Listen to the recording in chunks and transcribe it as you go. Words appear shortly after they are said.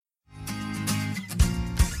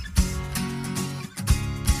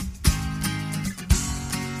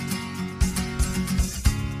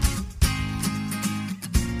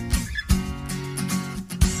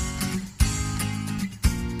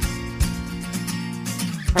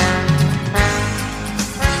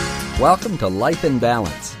Welcome to Life in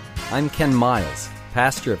Balance. I'm Ken Miles,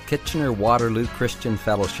 pastor of Kitchener-Waterloo Christian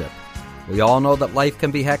Fellowship. We all know that life can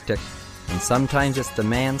be hectic, and sometimes its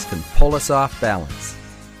demands can pull us off balance.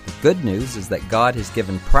 The good news is that God has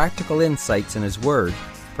given practical insights in His Word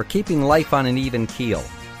for keeping life on an even keel,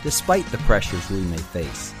 despite the pressures we may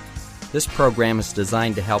face. This program is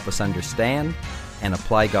designed to help us understand and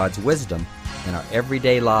apply God's wisdom in our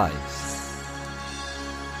everyday lives.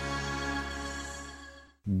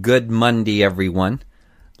 Good Monday, everyone.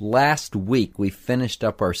 Last week we finished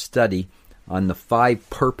up our study on the 5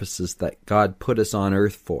 purposes that God put us on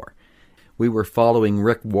earth for. We were following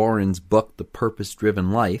Rick Warren's book, The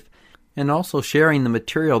Purpose-Driven Life, and also sharing the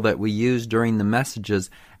material that we used during the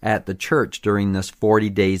messages at the church during this 40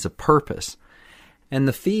 days of purpose. And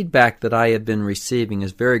the feedback that I have been receiving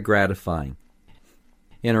is very gratifying.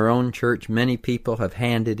 In our own church, many people have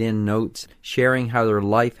handed in notes sharing how their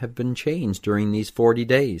life have been changed during these 40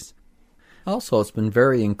 days. Also, it's been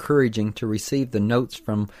very encouraging to receive the notes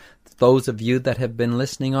from those of you that have been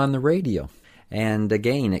listening on the radio, and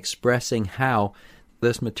again, expressing how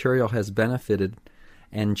this material has benefited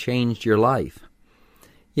and changed your life.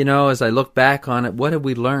 You know, as I look back on it, what have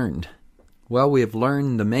we learned? Well, we have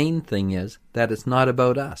learned the main thing is that it's not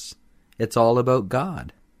about us. It's all about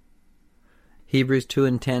God. Hebrews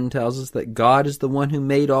 2:10 tells us that God is the one who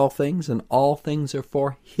made all things, and all things are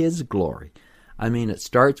for His glory. I mean, it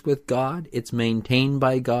starts with God, it's maintained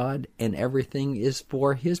by God, and everything is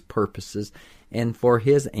for His purposes and for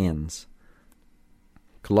His ends.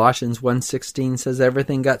 Colossians 1:16 says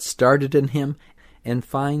everything got started in Him and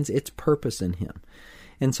finds its purpose in Him.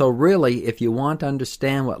 And so really, if you want to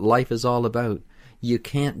understand what life is all about, you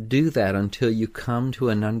can't do that until you come to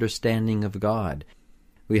an understanding of God.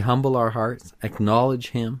 We humble our hearts,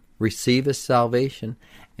 acknowledge Him, receive His salvation,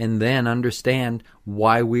 and then understand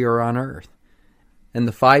why we are on earth. And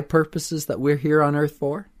the 5 purposes that we're here on earth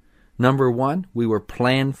for? Number 1, we were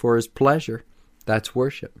planned for His pleasure. That's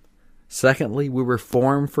worship. Secondly, we were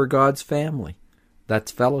formed for God's family. That's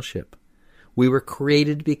fellowship. We were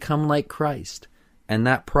created to become like Christ, and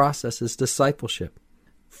that process is discipleship.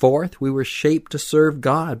 Fourth, we were shaped to serve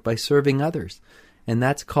God by serving others, and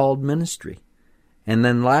that's called ministry. And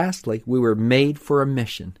then lastly, we were made for a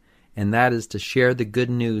mission, and that is to share the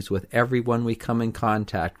good news with everyone we come in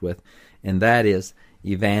contact with, and that is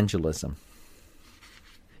evangelism.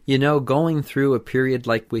 You know, going through a period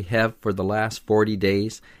like we have for the last 40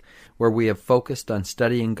 days, where we have focused on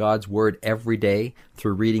studying God's Word every day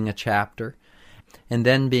through reading a chapter, and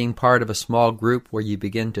then being part of a small group where you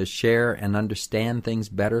begin to share and understand things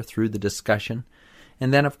better through the discussion.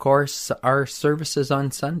 And then, of course, our services on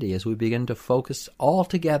Sunday as we begin to focus all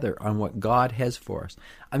together on what God has for us.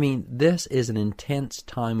 I mean, this is an intense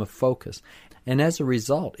time of focus. And as a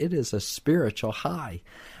result, it is a spiritual high.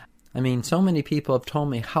 I mean, so many people have told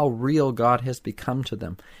me how real God has become to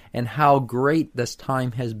them and how great this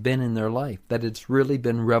time has been in their life, that it's really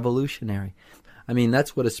been revolutionary. I mean,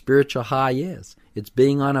 that's what a spiritual high is. It's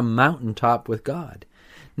being on a mountaintop with God.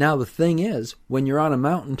 Now, the thing is, when you're on a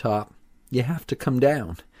mountaintop, you have to come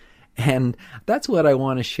down. And that's what I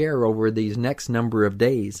want to share over these next number of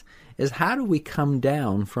days, is how do we come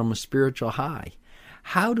down from a spiritual high?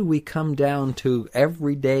 How do we come down to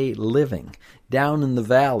everyday living, down in the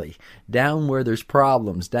valley, down where there's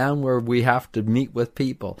problems, down where we have to meet with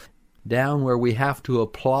people, down where we have to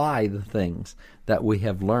apply the things that we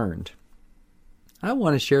have learned? I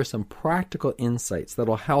want to share some practical insights that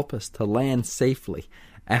will help us to land safely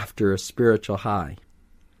after a spiritual high.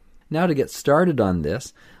 Now, to get started on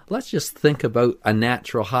this, let's just think about a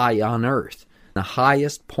natural high on Earth. The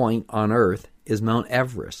highest point on Earth is Mount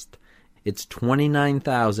Everest. It's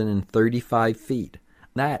 29,035 feet.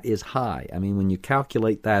 That is high. I mean, when you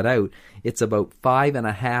calculate that out, it's about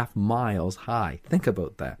 5.5 miles high. Think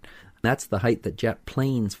about that. That's the height that jet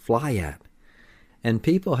planes fly at. And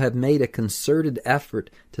people have made a concerted effort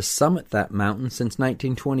to summit that mountain since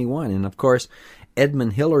 1921. And of course,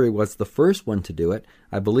 Edmund Hillary was the first one to do it.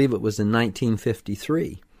 I believe it was in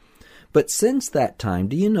 1953. But since that time,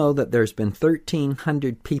 do you know that there's been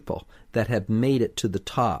 1,300 people that have made it to the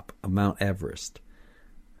top of Mount Everest?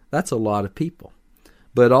 That's a lot of people.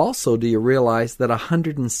 But also, do you realize that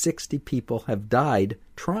 160 people have died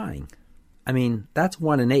trying? I mean, that's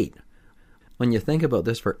 1 in 8. When you think about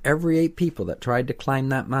this, for every 8 people that tried to climb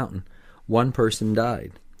that mountain, 1 person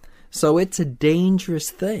died. So it's a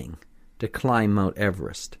dangerous thing to climb Mount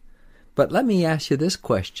Everest. But let me ask you this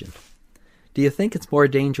question. Do you think it's more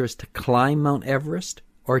dangerous to climb Mount Everest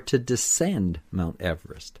or to descend Mount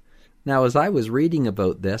Everest? Now, as I was reading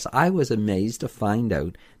about this, I was amazed to find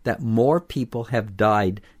out that more people have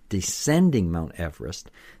died descending Mount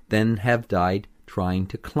Everest than have died trying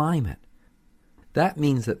to climb it. That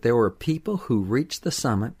means that there were people who reached the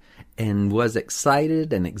summit and was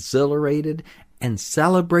excited and exhilarated and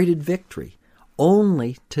celebrated victory,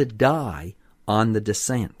 only to die on the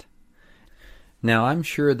descent. Now, I'm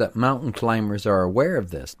sure that mountain climbers are aware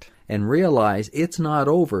of this and realize it's not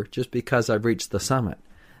over just because I've reached the summit,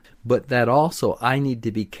 but that also I need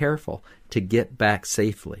to be careful to get back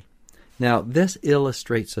safely. Now, this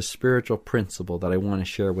illustrates a spiritual principle that I want to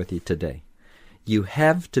share with you today. You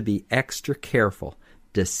have to be extra careful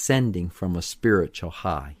descending from a spiritual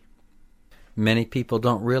high. Many people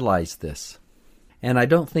don't realize this, and I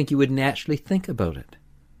don't think you would naturally think about it.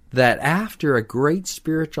 That after a great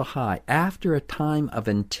spiritual high, after a time of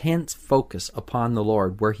intense focus upon the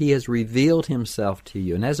Lord, where He has revealed Himself to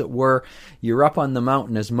you, and as it were, you're up on the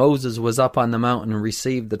mountain as Moses was up on the mountain and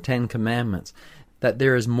received the 10 Commandments, that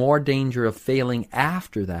there is more danger of failing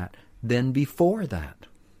after that than before that.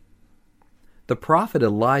 The prophet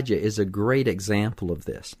Elijah is a great example of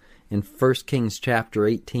this. In 1 Kings chapter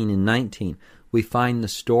 18 and 19, we find the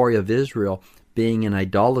story of Israel being in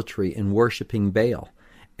idolatry and worshiping Baal.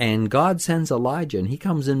 And God sends Elijah, and he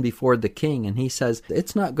comes in before the king, and he says,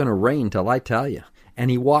 "It's not going to rain till I tell you." And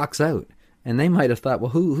he walks out. And they might have thought,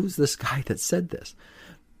 well, who's this guy that said this?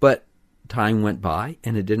 But time went by,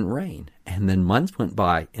 and it didn't rain. And then months went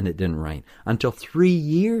by, and it didn't rain. Until 3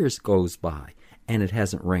 years goes by, and it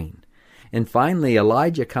hasn't rained. And finally,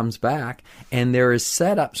 Elijah comes back, and there is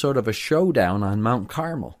set up sort of a showdown on Mount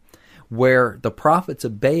Carmel, where the prophets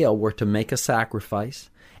of Baal were to make a sacrifice,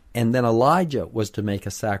 and then Elijah was to make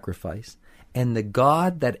a sacrifice, and the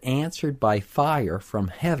God that answered by fire from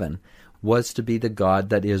heaven was to be the God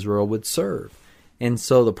that Israel would serve. And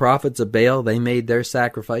so the prophets of Baal, they made their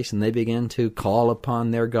sacrifice, and they began to call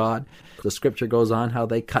upon their God. The scripture goes on how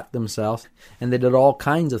they cut themselves, and they did all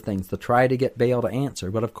kinds of things to try to get Baal to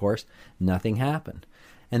answer, but of course, nothing happened.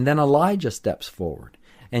 And then Elijah steps forward,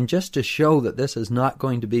 and just to show that this is not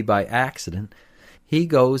going to be by accident, he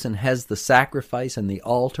goes and has the sacrifice and the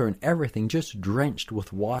altar and everything just drenched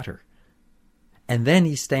with water. And then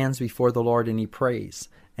he stands before the Lord and he prays.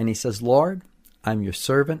 And he says, "Lord, I'm your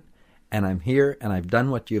servant, and I'm here, and I've done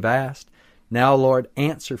what you've asked. Now, Lord,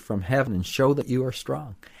 answer from heaven and show that you are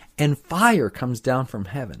strong." And fire comes down from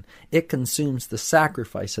heaven. It consumes the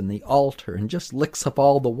sacrifice and the altar and just licks up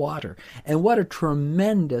all the water. And what a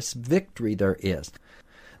tremendous victory there is.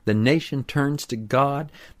 The nation turns to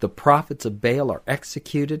God, the prophets of Baal are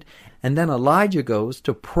executed, and then Elijah goes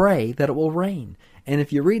to pray that it will rain. And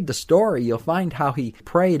if you read the story, you'll find how he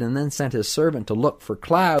prayed and then sent his servant to look for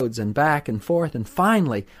clouds and back and forth. And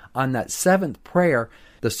finally, on that 7th prayer,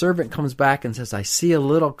 the servant comes back and says, "I see a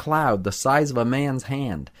little cloud the size of a man's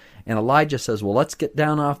hand." And Elijah says, "Well, let's get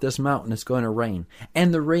down off this mountain. It's going to rain."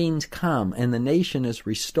 And the rains come, and the nation is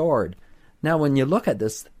restored. Now, when you look at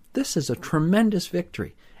this, this is a tremendous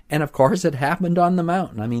victory. And of course, it happened on the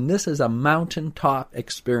mountain. I mean, this is a mountaintop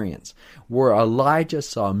experience where Elijah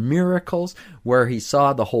saw miracles, where he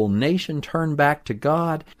saw the whole nation turn back to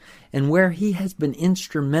God, and where he has been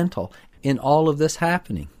instrumental in all of this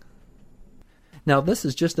happening. Now, this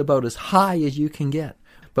is just about as high as you can get.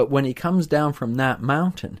 But when he comes down from that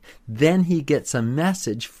mountain, then he gets a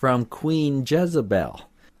message from Queen Jezebel.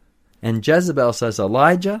 And Jezebel says,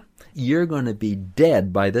 "Elijah, you're going to be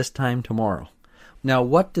dead by this time tomorrow." Now,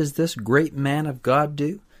 what does this great man of God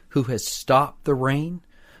do, who has stopped the rain,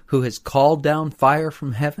 who has called down fire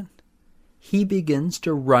from heaven? He begins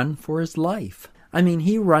to run for his life. I mean,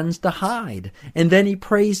 he runs to hide. And then he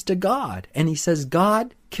prays to God. And he says,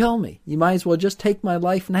 "God, kill me. You might as well just take my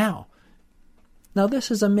life now." Now,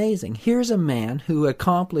 this is amazing. Here's a man who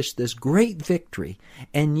accomplished this great victory,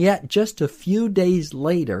 and yet just a few days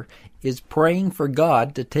later is praying for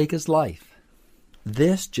God to take his life.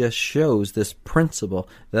 This just shows this principle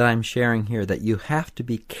that I'm sharing here, that you have to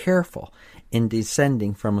be careful in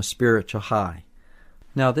descending from a spiritual high.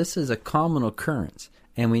 Now, this is a common occurrence,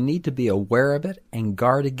 and we need to be aware of it and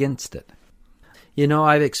guard against it. You know,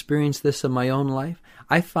 I've experienced this in my own life.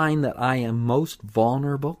 I find that I am most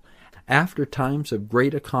vulnerable after times of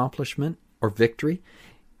great accomplishment or victory.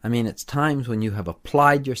 I mean, it's times when you have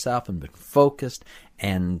applied yourself and been focused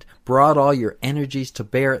and brought all your energies to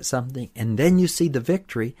bear at something, and then you see the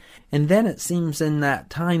victory, and then it seems in that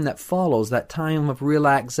time that follows, that time of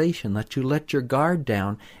relaxation, that you let your guard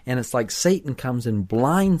down, and it's like Satan comes and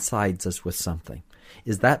blindsides us with something.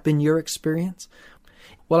 Has that been your experience?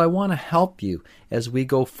 Well, I want to help you as we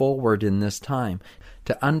go forward in this time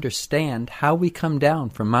to understand how we come down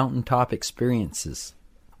from mountaintop experiences.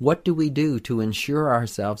 What do we do to ensure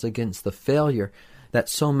ourselves against the failure that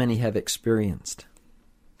so many have experienced?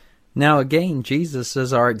 Now again, Jesus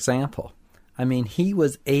is our example. I mean, he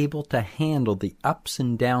was able to handle the ups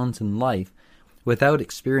and downs in life without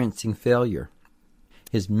experiencing failure.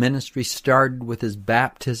 His ministry started with his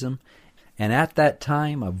baptism, and at that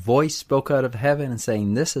time a voice spoke out of heaven and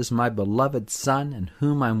saying, "This is my beloved Son, in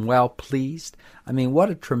whom I'm well pleased." I mean, what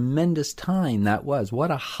a tremendous time that was.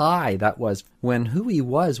 What a high that was when who he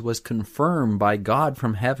was confirmed by God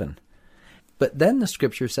from heaven. But then the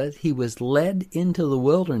scripture says he was led into the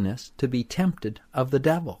wilderness to be tempted of the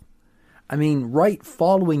devil. I mean, right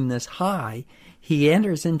following this high, he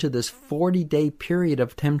enters into this 40-day period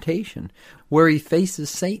of temptation where he faces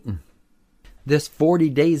Satan. This 40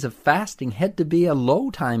 days of fasting had to be a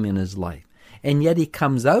low time in his life. And yet he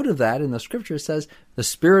comes out of that, and the scripture says, "The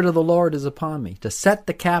Spirit of the Lord is upon me, to set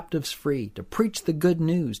the captives free, to preach the good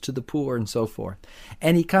news to the poor," and so forth.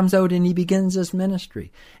 And he comes out and he begins his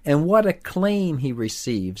ministry. And what acclaim he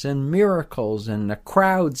receives, and miracles, and the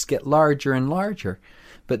crowds get larger and larger.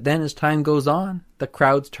 But then as time goes on, the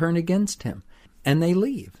crowds turn against him, and they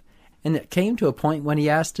leave. And it came to a point when he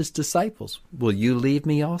asked his disciples, "Will you leave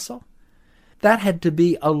me also?" That had to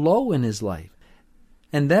be a low in his life.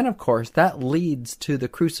 And then, of course, that leads to the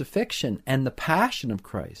crucifixion and the passion of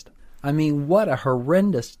Christ. I mean, what a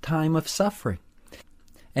horrendous time of suffering.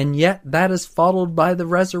 And yet that is followed by the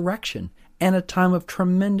resurrection and a time of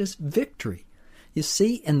tremendous victory. You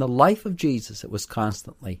see, in the life of Jesus, it was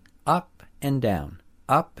constantly up and down,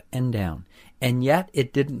 up and down. And yet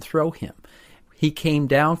it didn't throw him. He came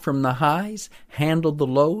down from the highs, handled the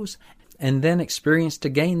lows, and then experienced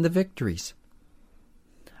again the victories.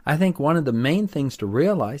 I think one of the main things to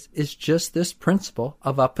realize is just this principle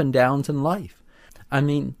of up and downs in life. I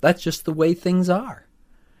mean, that's just the way things are.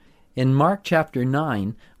 In Mark chapter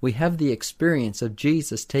 9, we have the experience of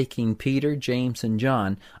Jesus taking Peter, James, and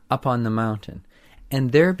John up on the mountain.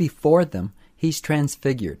 And there before them, he's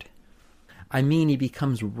transfigured. I mean, he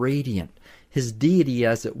becomes radiant. His deity,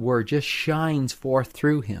 as it were, just shines forth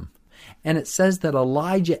through him. And it says that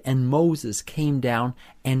Elijah and Moses came down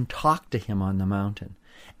and talked to him on the mountain.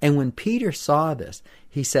 And when Peter saw this,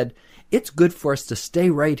 he said, "It's good for us to stay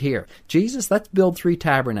right here. Jesus, let's build 3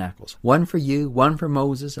 tabernacles. One for you, one for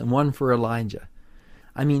Moses, and one for Elijah."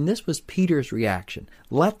 I mean, this was Peter's reaction.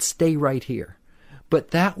 Let's stay right here. But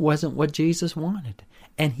that wasn't what Jesus wanted.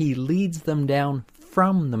 And he leads them down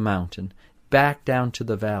from the mountain back down to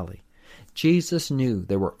the valley. Jesus knew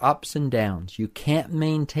there were ups and downs. You can't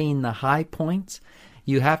maintain the high points.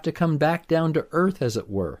 You have to come back down to earth, as it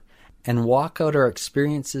were, and walk out our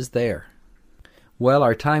experiences there. Well,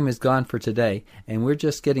 our time is gone for today, and we're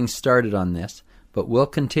just getting started on this, but we'll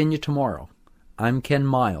continue tomorrow. I'm Ken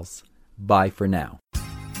Miles. Bye for now.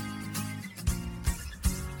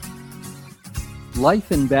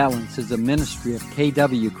 Life in Balance is a ministry of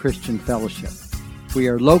KW Christian Fellowship. We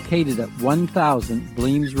are located at 1000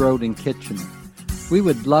 Bleams Road in Kitchener. We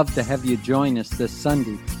would love to have you join us this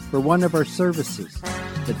Sunday for one of our services.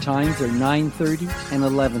 The times are 9:30 and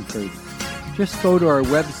 11:30. Just go to our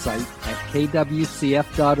website at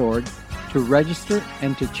kwcf.org to register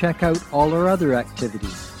and to check out all our other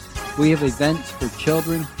activities. We have events for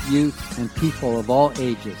children, youth, and people of all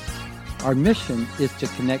ages. Our mission is to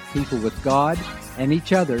connect people with God and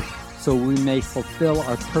each other so we may fulfill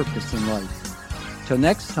our purpose in life. Till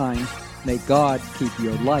next time, may God keep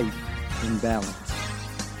your life in balance.